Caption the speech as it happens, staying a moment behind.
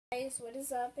guys, what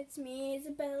is up? It's me,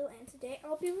 Isabel, and today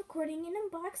I'll be recording an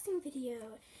unboxing video.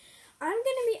 I'm going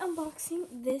to be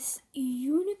unboxing this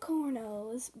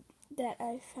Unicornos that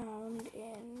I found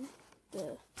in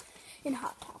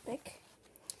Hot Topic.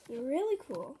 They're really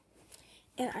cool,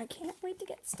 and I can't wait to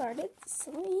get started.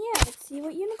 So yeah, let's see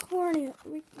what Unicorno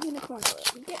we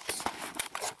get.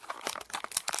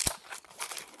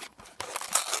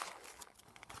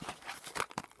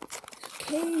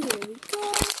 Okay, here we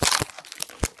go.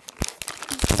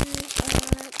 Here's our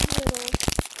little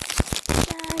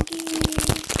baggie.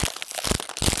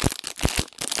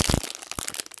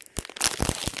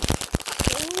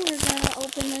 So we're gonna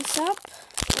open this up,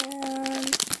 and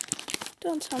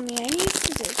don't tell me I need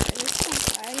scissors for this one,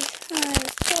 guys.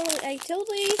 I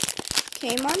totally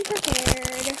came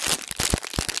unprepared.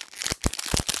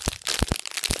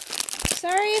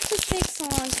 Sorry if this takes a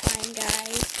long time,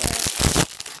 guys,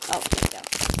 but oh, here we go.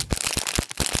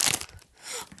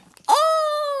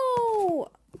 Oh!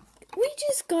 We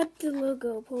just got the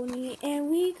logo pony, and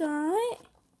we got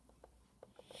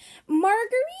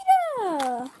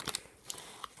Margarita.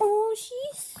 Oh,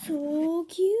 she's so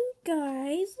cute,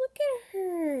 guys. Look at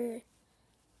her.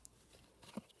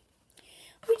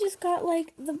 We just got,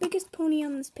 like, the biggest pony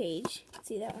on this page.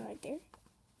 See that one right there?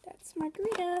 That's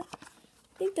Margarita.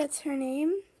 I think that's her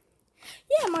name.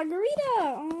 Yeah, Margarita.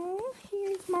 Oh,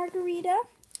 here's Margarita.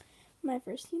 My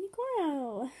first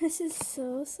Unicorno. This is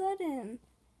so sudden.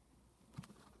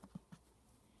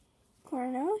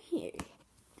 Corno, here.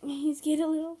 He's get a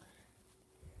little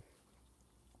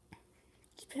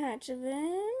patch of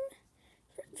him.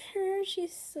 For her,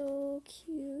 she's so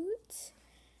cute.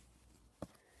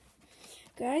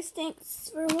 Guys, thanks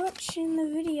for watching the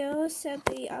video.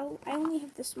 Sadly, I only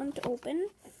have this one to open.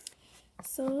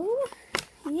 So,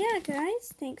 yeah,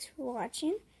 guys, thanks for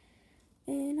watching.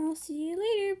 And I'll see you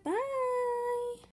later. Bye!